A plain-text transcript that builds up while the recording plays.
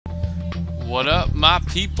What up, my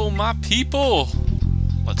people, my people?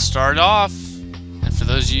 Let's start off. And for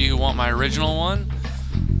those of you who want my original one,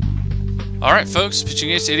 alright folks, Pitching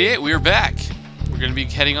Ace 88, we are back. We're going to be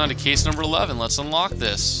heading on to case number 11. Let's unlock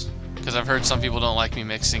this. Because I've heard some people don't like me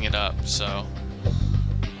mixing it up, so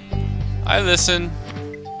I listen.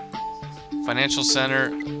 Financial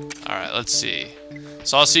Center. Alright, let's see.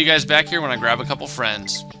 So I'll see you guys back here when I grab a couple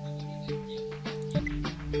friends.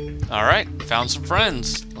 Alright, found some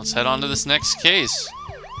friends. Let's head on to this next case.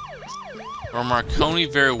 Where Marconi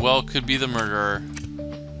very well could be the murderer.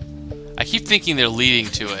 I keep thinking they're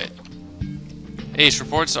leading to it. Ace,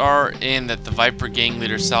 reports are in that the Viper gang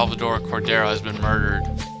leader Salvador Cordero has been murdered.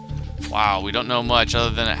 Wow, we don't know much other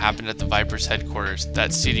than it happened at the Viper's headquarters,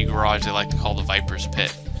 that seedy garage they like to call the Viper's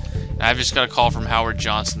Pit. And I've just got a call from Howard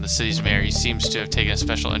Johnson, the city's mayor. He seems to have taken a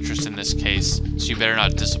special interest in this case, so you better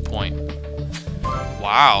not disappoint.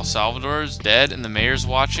 Wow, Salvador's dead and the mayor's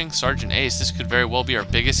watching? Sergeant Ace, this could very well be our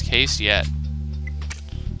biggest case yet.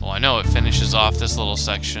 Well, I know it finishes off this little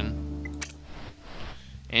section.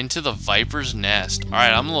 Into the Viper's Nest.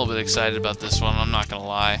 Alright, I'm a little bit excited about this one, I'm not gonna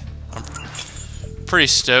lie. I'm pretty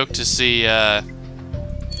stoked to see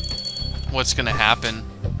what's gonna happen.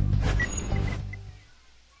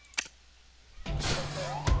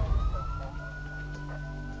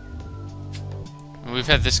 We've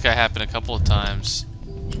had this guy happen a couple of times.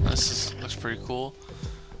 Looks pretty cool.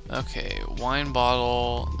 Okay, wine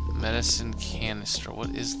bottle, medicine canister.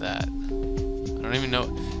 What is that? I don't even know.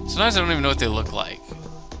 Sometimes I don't even know what they look like.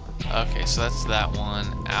 Okay, so that's that one.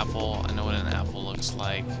 Apple. I know what an apple looks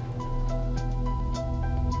like. I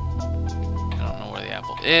don't know where the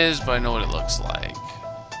apple is, but I know what it looks like.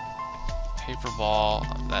 Paper ball.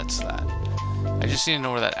 That's that. I just need to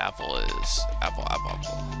know where that apple is. Apple, apple,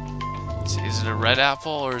 apple. Let's see, is it a red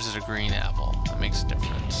apple or is it a green apple? That makes a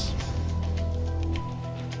difference.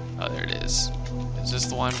 Oh, there it is. Is this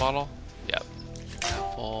the wine bottle? Yep.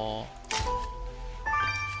 Apple.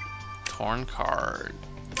 Torn card.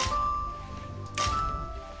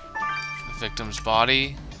 The victim's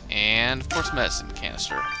body. And, of course, medicine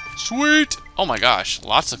canister. Sweet! Oh my gosh,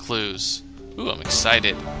 lots of clues. Ooh, I'm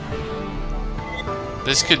excited.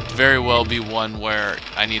 This could very well be one where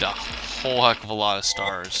I need a whole heck of a lot of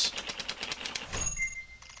stars.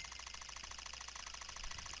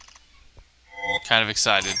 Kind of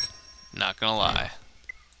excited, not gonna lie.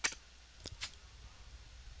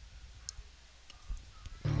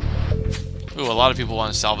 Ooh, a lot of people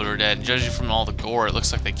want Salvador dead. Judging from all the gore, it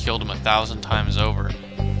looks like they killed him 1,000 times over.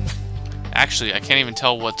 Actually, I can't even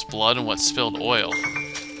tell what's blood and what's spilled oil.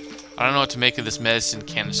 I don't know what to make of this medicine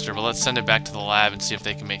canister, but let's send it back to the lab and see if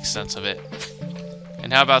they can make sense of it.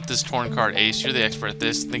 And how about this torn card, Ace? You're the expert at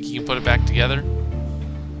this. Think you can put it back together?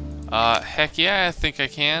 Heck yeah, I think I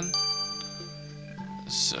can.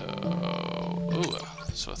 So, ooh,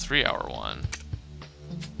 so a 3-hour one.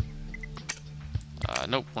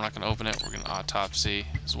 Nope, we're not going to open it. We're going to autopsy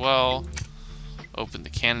as well. Open the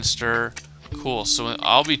canister. Cool, so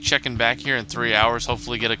I'll be checking back here in 3 hours.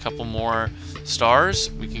 Hopefully get a couple more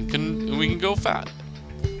stars. We can go fat.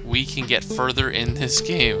 We can get further in this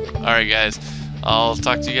game. Alright guys, I'll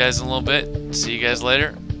talk to you guys in a little bit. See you guys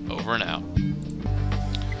later. Over and out.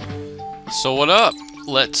 So what up?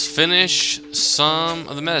 Let's finish some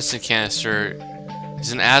of the medicine canister.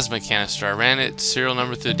 It's an asthma canister. I ran its serial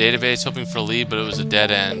number through the database hoping for a lead, but it was a dead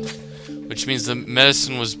end. Which means the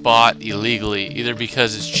medicine was bought illegally, either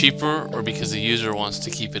because it's cheaper or because the user wants to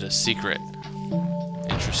keep it a secret.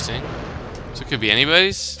 Interesting. So it could be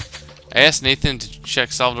anybody's. I asked Nathan to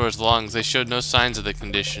check Salvador's lungs. They showed no signs of the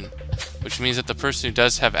condition, which means that the person who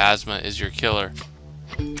does have asthma is your killer.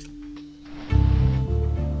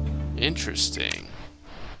 Interesting.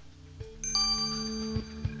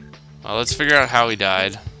 Well, let's figure out how he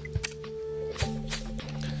died.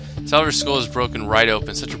 Salvador's skull is broken right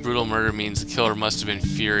open. Such a brutal murder means the killer must have been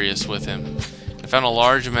furious with him. I found a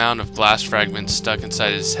large amount of glass fragments stuck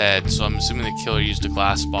inside his head, so I'm assuming the killer used a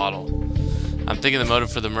glass bottle. I'm thinking the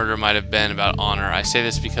motive for the murder might have been about honor. I say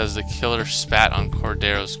this because the killer spat on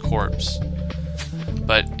Cordero's corpse.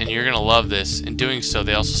 And you're gonna love this, in doing so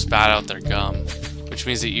they also spat out their gum, which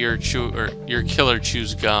means that your killer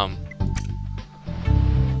chews gum.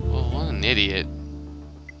 Well, what an idiot.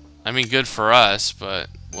 I mean, good for us, but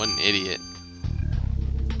what an idiot.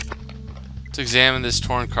 Let's examine this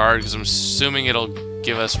torn card, because I'm assuming it'll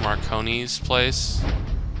give us Marconi's place.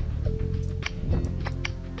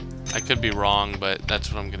 I could be wrong, but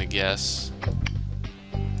that's what I'm gonna guess.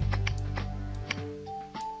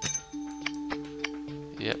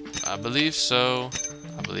 Yep, I believe so.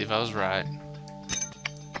 I believe I was right.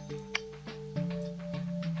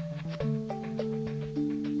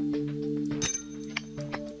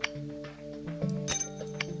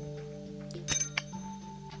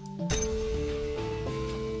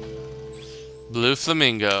 Blue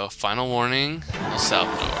Flamingo. Final warning, El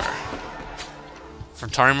Salvador. From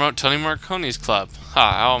Tony Marconi's club.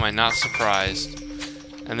 Ha, how am I not surprised?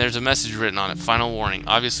 And there's a message written on it. Final warning.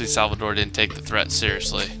 Obviously, Salvador didn't take the threat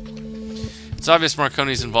seriously. It's obvious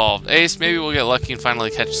Marconi's involved. Ace, maybe we'll get lucky and finally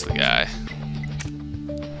catch the guy.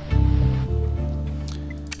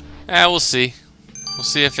 We'll see. We'll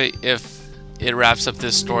see if it wraps up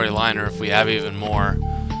this storyline or if we have even more.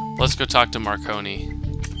 Let's go talk to Marconi.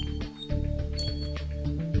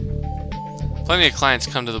 Plenty of clients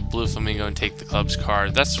come to the Blue Flamingo and take the club's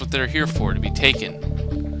card. That's what they're here for, to be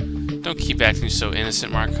taken. Don't keep acting so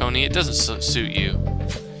innocent, Marconi. It doesn't suit you.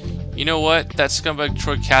 You know what? That scumbag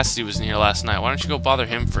Troy Cassidy was in here last night. Why don't you go bother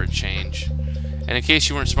him for a change? And in case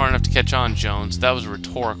you weren't smart enough to catch on, Jones, that was a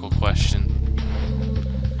rhetorical question.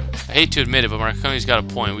 I hate to admit it, but Marconi's got a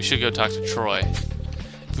point. We should go talk to Troy.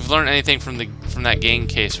 If we've learned anything from that gang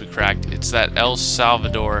case we cracked, it's that El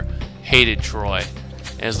Salvador hated Troy.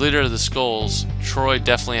 And as leader of the Skulls, Troy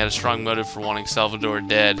definitely had a strong motive for wanting Salvador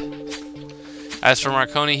dead. As for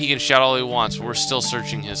Marconi, he can shout all he wants, but we're still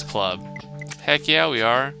searching his club. Heck yeah, we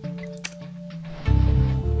are.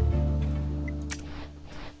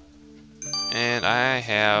 And I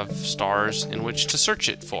have stars in which to search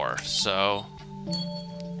it for, so...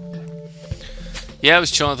 Yeah, I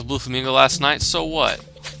was chilling at the Blue Flamingo last night, so what?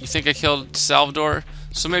 You think I killed Salvador?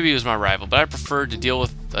 So maybe he was my rival, but I preferred to deal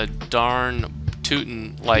with a darn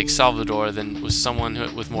tootin' like Salvador than with someone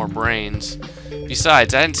with more brains.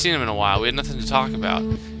 Besides, I hadn't seen him in a while, we had nothing to talk about,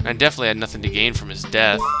 and I definitely had nothing to gain from his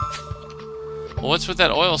death. Well, what's with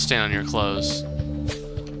that oil stain on your clothes?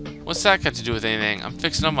 What's that got to do with anything? I'm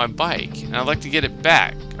fixing up my bike, and I'd like to get it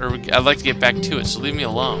back, or I'd like to get back to it, so leave me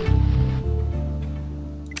alone.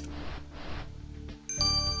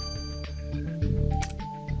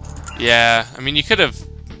 Yeah, I mean, you could have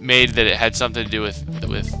made that it had something to do with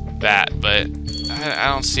that, but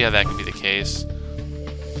I don't see how that could be the case.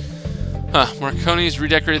 Huh, Marconi's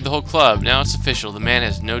redecorated the whole club. Now it's official. The man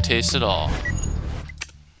has no taste at all.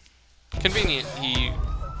 Convenient. He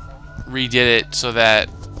redid it so that,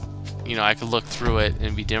 you know, I could look through it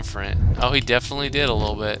and be different. Oh, he definitely did a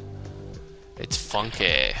little bit. It's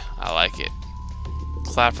funky. I like it.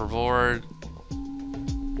 Clapperboard.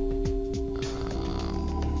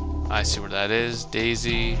 I see where that is.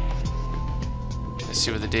 Daisy. I see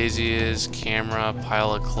where the daisy is. Camera.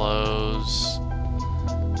 Pile of clothes.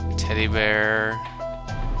 Teddy bear.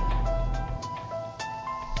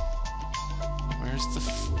 Where's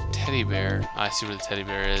the teddy bear? I see where the teddy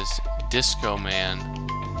bear is. Disco Man.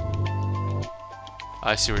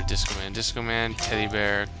 I see where Disco Man. Disco Man, teddy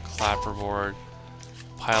bear, clapperboard,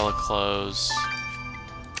 pile of clothes,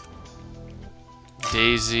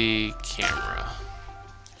 daisy, camera.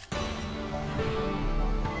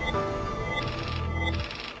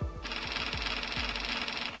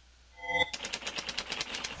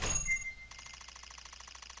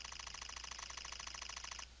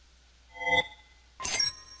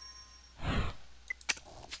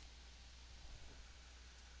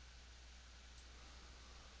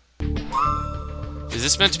 Is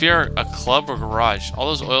this meant to be a club or garage? All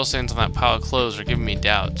those oil stains on that pile of clothes are giving me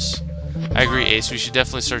doubts. I agree, Ace. We should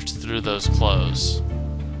definitely search through those clothes.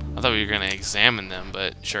 I thought we were going to examine them,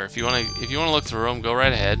 but sure. If you want to look through them, go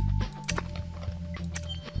right ahead.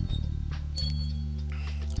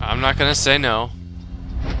 I'm not going to say no.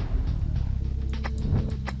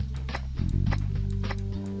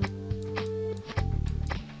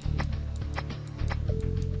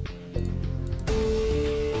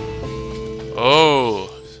 Oh,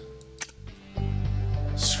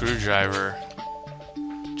 screwdriver.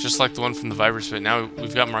 Just like the one from the Viper Spit. Now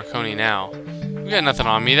we've got Marconi now. We got nothing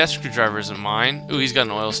on me. That screwdriver isn't mine. Ooh, he's got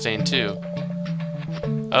an oil stain too.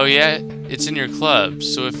 Oh yeah, it's in your club.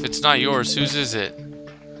 So if it's not yours, whose is it?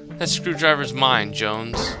 That screwdriver's mine,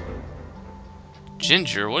 Jones.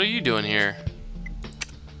 Ginger, what are you doing here?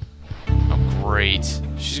 Oh great.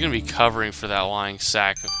 She's gonna be covering for that lying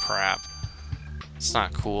sack of crap. It's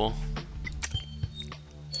not cool.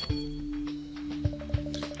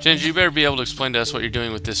 Ginger, you better be able to explain to us what you're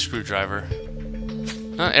doing with this screwdriver.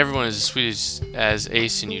 Not everyone is as sweet as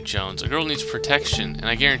Ace and you, Jones. A girl needs protection, and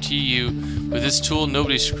I guarantee you, with this tool,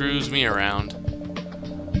 nobody screws me around.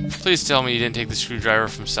 Please tell me you didn't take the screwdriver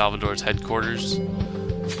from Salvador's headquarters.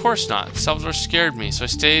 Of course not. Salvador scared me, so I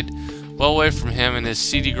stayed well away from him in his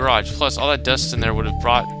seedy garage. Plus, all that dust in there would have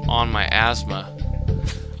brought on my asthma.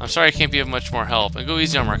 I'm sorry I can't be of much more help. And go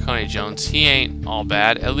easy on Marconi, Jones. He ain't all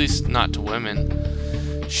bad, at least not to women.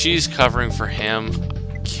 She's covering for him.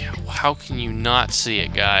 How can you not see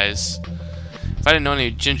it, guys? If I didn't know any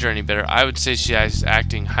Ginger any better, I would say she's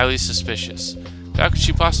acting highly suspicious. How could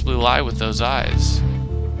she possibly lie with those eyes?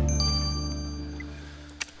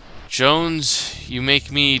 Jones, you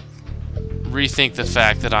make me rethink the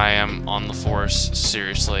fact that I am on the force,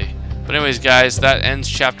 seriously. But anyways, guys, that ends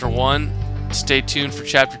Chapter 1. Stay tuned for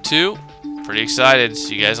Chapter 2. Pretty excited.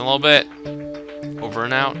 See you guys in a little bit. Over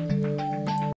and out.